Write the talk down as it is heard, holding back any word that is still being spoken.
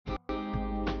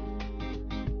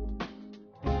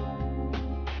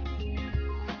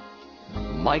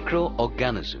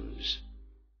Microorganisms.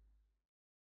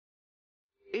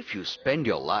 If you spend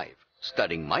your life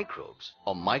studying microbes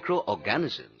or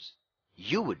microorganisms,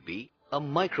 you would be a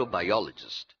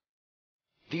microbiologist.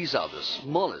 These are the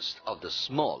smallest of the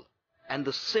small and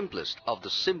the simplest of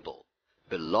the simple,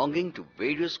 belonging to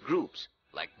various groups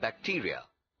like bacteria,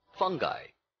 fungi,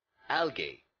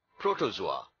 algae,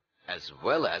 protozoa, as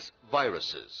well as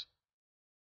viruses.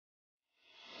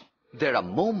 There are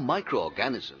more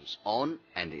microorganisms on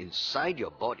and inside your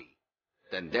body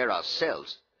than there are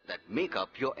cells that make up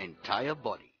your entire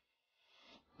body.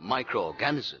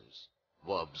 Microorganisms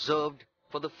were observed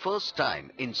for the first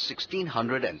time in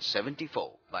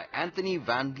 1674 by Anthony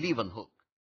van Leeuwenhoek,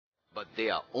 but they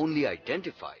are only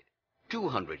identified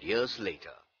 200 years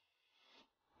later.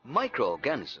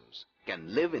 Microorganisms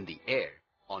can live in the air,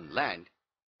 on land,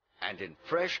 and in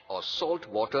fresh or salt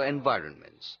water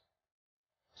environments.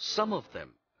 Some of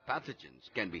them, pathogens,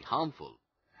 can be harmful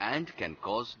and can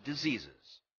cause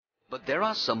diseases. But there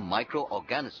are some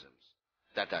microorganisms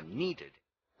that are needed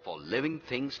for living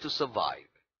things to survive.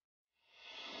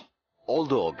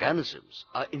 Although organisms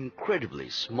are incredibly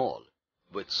small,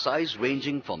 with size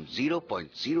ranging from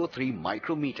 0.03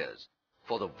 micrometers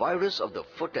for the virus of the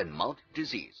foot and mouth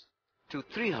disease to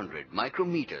 300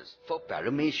 micrometers for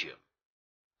paramecium,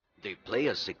 they play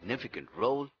a significant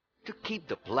role to keep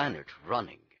the planet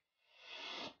running.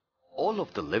 All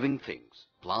of the living things,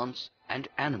 plants and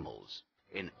animals,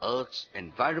 in Earth's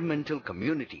environmental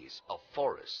communities of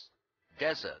forests,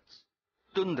 deserts,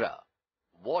 tundra,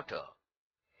 water,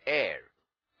 air,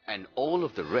 and all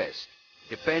of the rest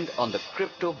depend on the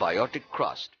cryptobiotic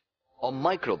crust or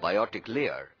microbiotic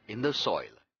layer in the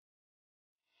soil.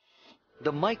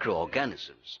 The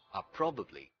microorganisms are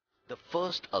probably the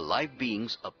first alive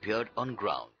beings appeared on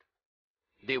ground.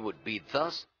 They would be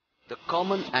thus the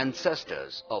common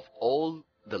ancestors of all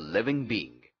the living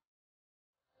being.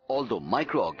 Although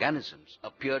microorganisms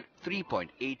appeared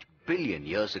 3.8 billion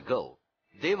years ago,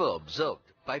 they were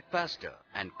observed by Pasteur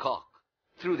and Koch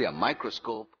through their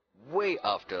microscope way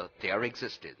after their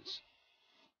existence.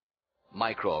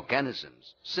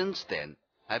 Microorganisms since then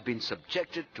have been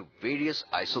subjected to various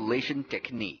isolation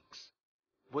techniques.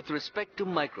 With respect to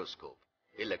microscope,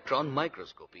 electron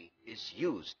microscopy is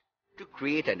used to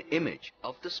create an image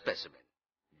of the specimen.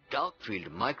 Dark field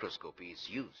microscopy is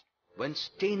used when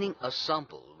staining a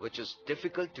sample which is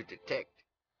difficult to detect,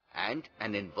 and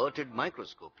an inverted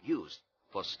microscope used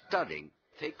for studying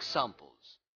thick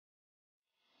samples.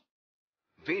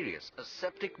 Various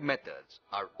aseptic methods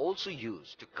are also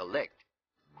used to collect,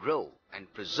 grow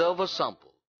and preserve a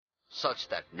sample such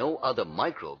that no other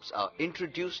microbes are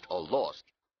introduced or lost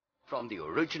from the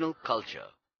original culture.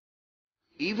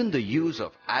 Even the use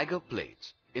of agar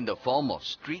plates in the form of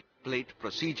streak plate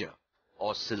procedure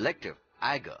or selective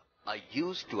agar are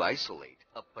used to isolate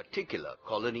a particular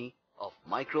colony of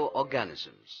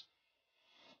microorganisms.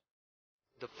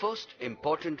 The first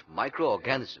important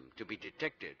microorganism to be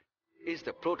detected is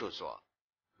the protozoa,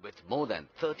 with more than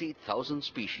 30,000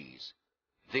 species.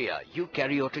 They are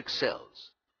eukaryotic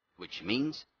cells, which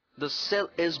means the cell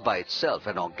is by itself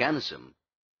an organism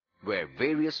where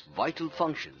various vital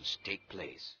functions take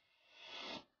place.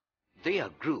 They are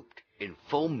grouped in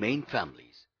 4 main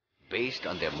families based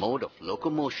on their mode of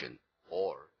locomotion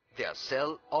or their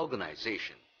cell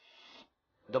organization.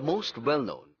 The most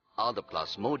well-known are the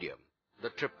Plasmodium,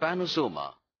 the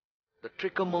Trypanosoma, the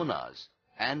Trichomonas,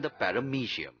 and the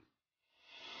Paramecium.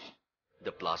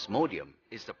 The Plasmodium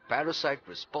is the parasite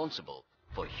responsible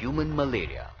for human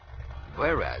malaria,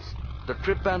 whereas the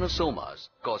Trypanosomas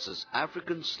causes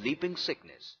African sleeping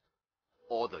sickness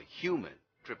or the human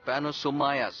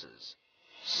trypanosomiasis.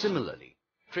 Similarly,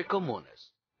 Trichomonas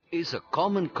is a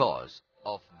common cause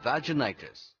of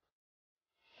vaginitis,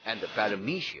 and the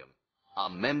Paramecium are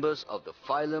members of the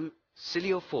phylum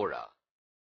Ciliophora,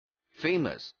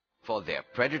 famous for their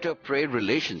predator-prey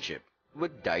relationship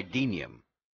with Didinium.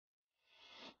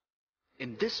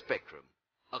 In this spectrum,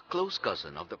 a close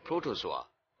cousin of the protozoa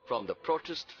from the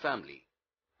protist family,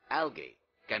 algae,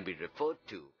 can be referred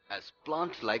to as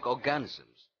plant-like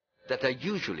organisms that are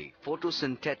usually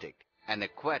photosynthetic and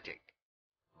aquatic,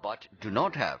 but do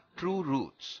not have true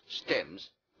roots,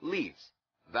 stems, leaves,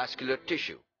 vascular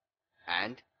tissue,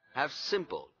 and have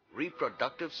simple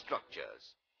reproductive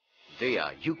structures. They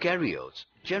are eukaryotes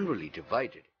generally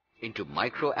divided into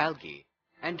microalgae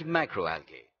and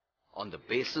macroalgae on the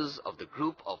basis of the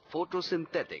group of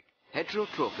photosynthetic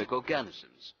heterotrophic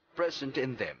organisms present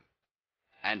in them,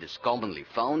 and is commonly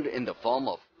found in the form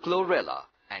of chlorella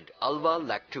and Alva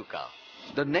lactuca.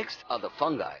 The next are the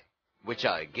fungi, which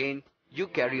are again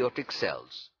eukaryotic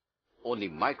cells. Only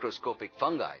microscopic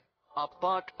fungi are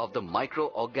part of the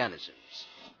microorganisms.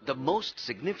 The most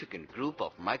significant group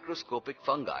of microscopic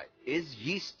fungi is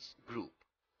yeasts group.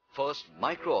 First,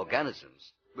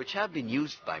 microorganisms which have been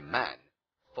used by man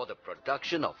for the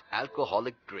production of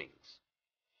alcoholic drinks.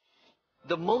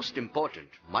 The most important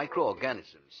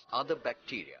microorganisms are the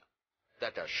bacteria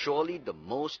that are surely the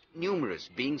most numerous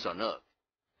beings on earth,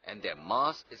 and their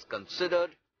mass is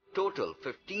considered total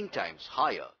 15 times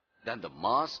higher than the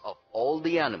mass of all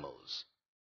the animals.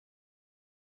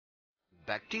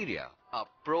 Bacteria are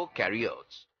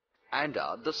prokaryotes and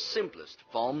are the simplest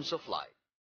forms of life.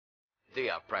 They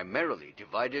are primarily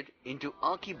divided into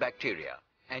archaebacteria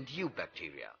and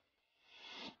eubacteria.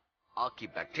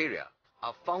 Archaebacteria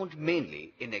are found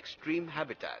mainly in extreme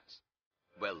habitats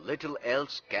where little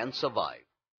else can survive.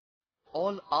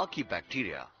 All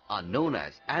archaebacteria are known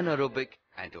as anaerobic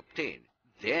and obtain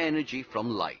their energy from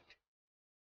light.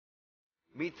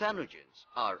 Methanogens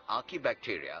are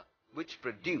archaebacteria which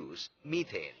produce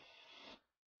methane.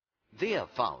 They are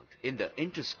found in the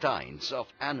intestines of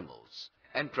animals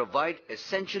and provide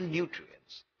essential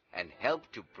nutrients and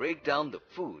help to break down the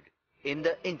food in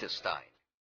the intestine.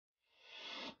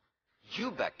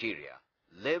 Eubacteria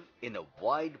live in a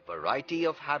wide variety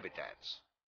of habitats.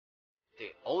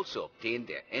 They also obtain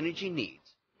their energy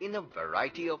needs in a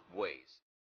variety of ways.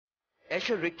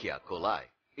 Shirokiya Coli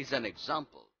is an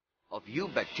example of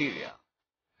eubacteria,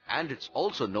 and it's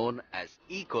also known as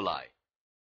E. coli.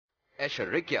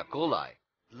 Shirokiya Coli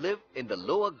live in the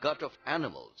lower gut of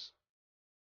animals.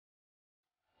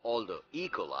 Although E.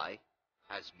 coli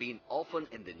has been often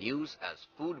in the news as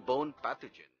foodborne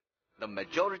pathogen, the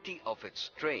majority of its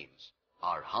strains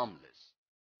are harmless.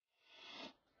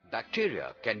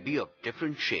 Bacteria can be of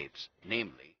different shapes,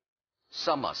 namely,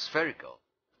 some are spherical,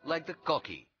 like the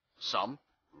cocci, some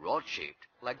rod-shaped,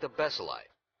 like the bacilli,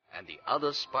 and the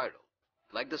other spiral,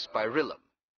 like the spirillum.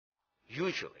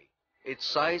 Usually, its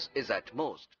size is at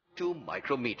most 2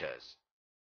 micrometers.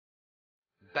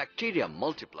 Bacteria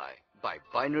multiply by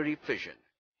binary fission,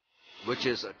 which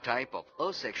is a type of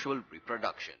asexual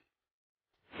reproduction.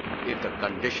 If the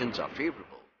conditions are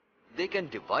favorable, they can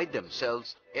divide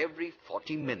themselves every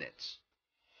 40 minutes.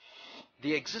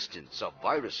 The existence of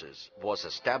viruses was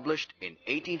established in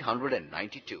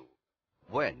 1892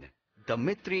 when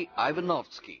Dmitry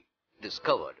Ivanovsky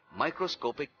discovered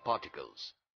microscopic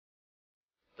particles.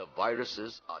 The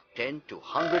viruses are 10 to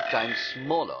 100 times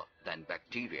smaller than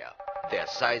bacteria. Their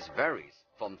size varies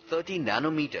from 30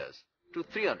 nanometers to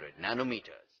 300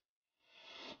 nanometers.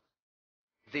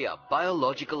 They are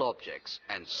biological objects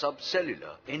and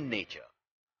subcellular in nature,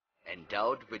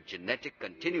 endowed with genetic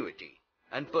continuity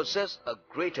and possess a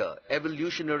greater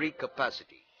evolutionary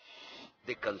capacity.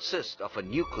 They consist of a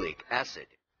nucleic acid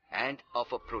and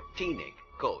of a proteinic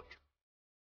coat.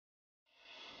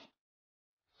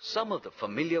 Some of the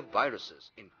familiar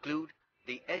viruses include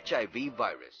the HIV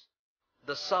virus,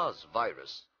 the SARS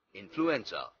virus,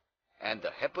 influenza, and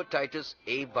the hepatitis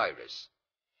A virus.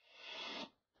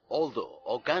 Although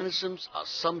organisms are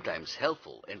sometimes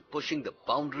helpful in pushing the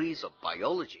boundaries of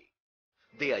biology,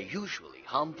 they are usually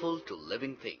harmful to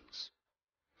living things.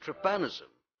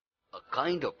 Trypanosome, a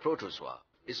kind of protozoa,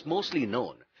 is mostly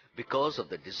known because of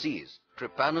the disease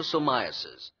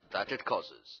trypanosomiasis that it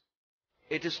causes.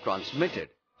 It is transmitted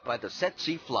by the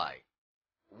Tse-Tse fly,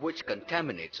 which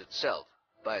contaminates itself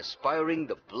by aspiring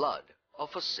the blood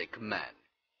of a sick man.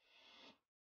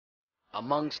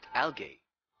 Amongst algae,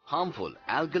 harmful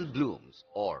algal blooms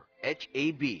or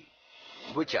HAB,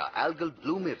 which are algal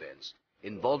bloom events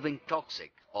involving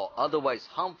toxic or otherwise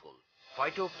harmful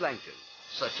phytoplankton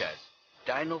such as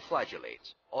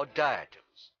dinoflagellates or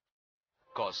diatoms,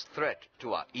 cause threat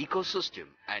to our ecosystem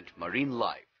and marine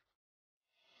life.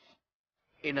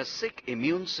 In a sick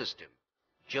immune system,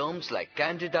 germs like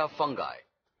Candida fungi,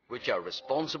 which are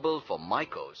responsible for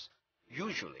mycos,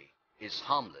 usually is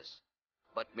harmless,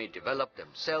 but may develop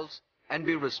themselves and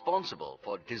be responsible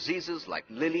for diseases like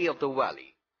lily of the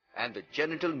valley and the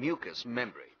genital mucous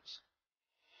membranes.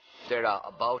 There are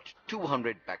about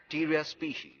 200 bacteria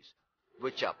species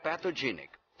which are pathogenic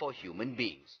for human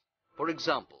beings. For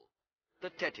example, the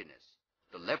tetanus,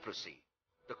 the leprosy,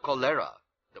 the cholera,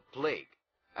 the plague,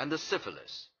 and the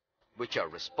syphilis, which are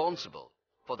responsible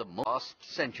for the last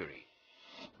century.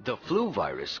 The flu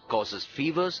virus causes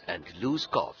fevers and loose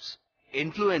coughs.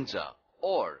 Influenza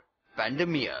or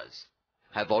pandemias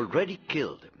have already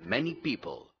killed many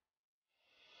people.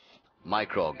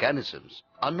 Microorganisms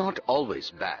are not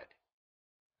always bad.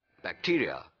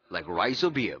 Bacteria like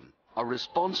rhizobium are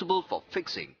responsible for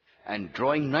fixing and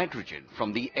drawing nitrogen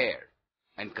from the air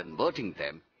and converting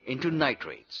them into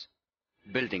nitrates,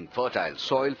 building fertile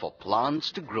soil for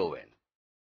plants to grow in.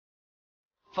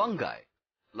 Fungi,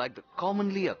 like the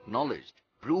commonly acknowledged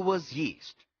brewer's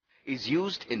yeast, is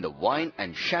used in the wine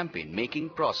and champagne making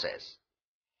process.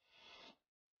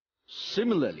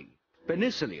 Similarly,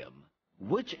 Penicillium,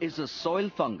 which is a soil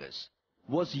fungus,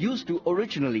 was used to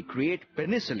originally create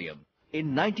penicillium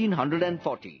in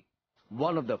 1940,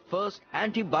 one of the first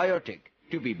antibiotic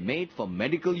to be made for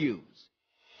medical use.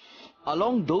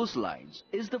 Along those lines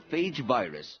is the phage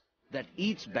virus that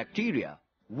eats bacteria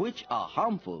which are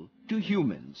harmful to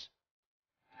humans.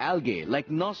 Algae like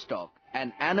nostoc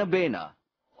and anabaena,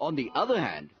 on the other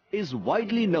hand, is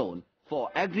widely known for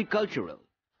agricultural,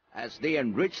 as they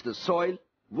enrich the soil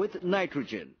with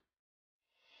nitrogen.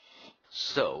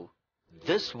 So,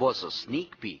 this was a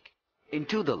sneak peek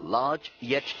into the large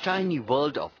yet tiny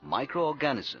world of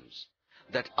microorganisms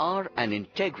that are an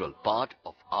integral part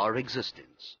of our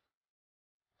existence.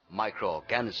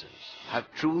 Microorganisms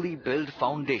have truly built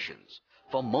foundations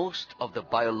for most of the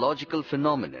biological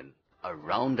phenomenon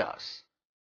around us.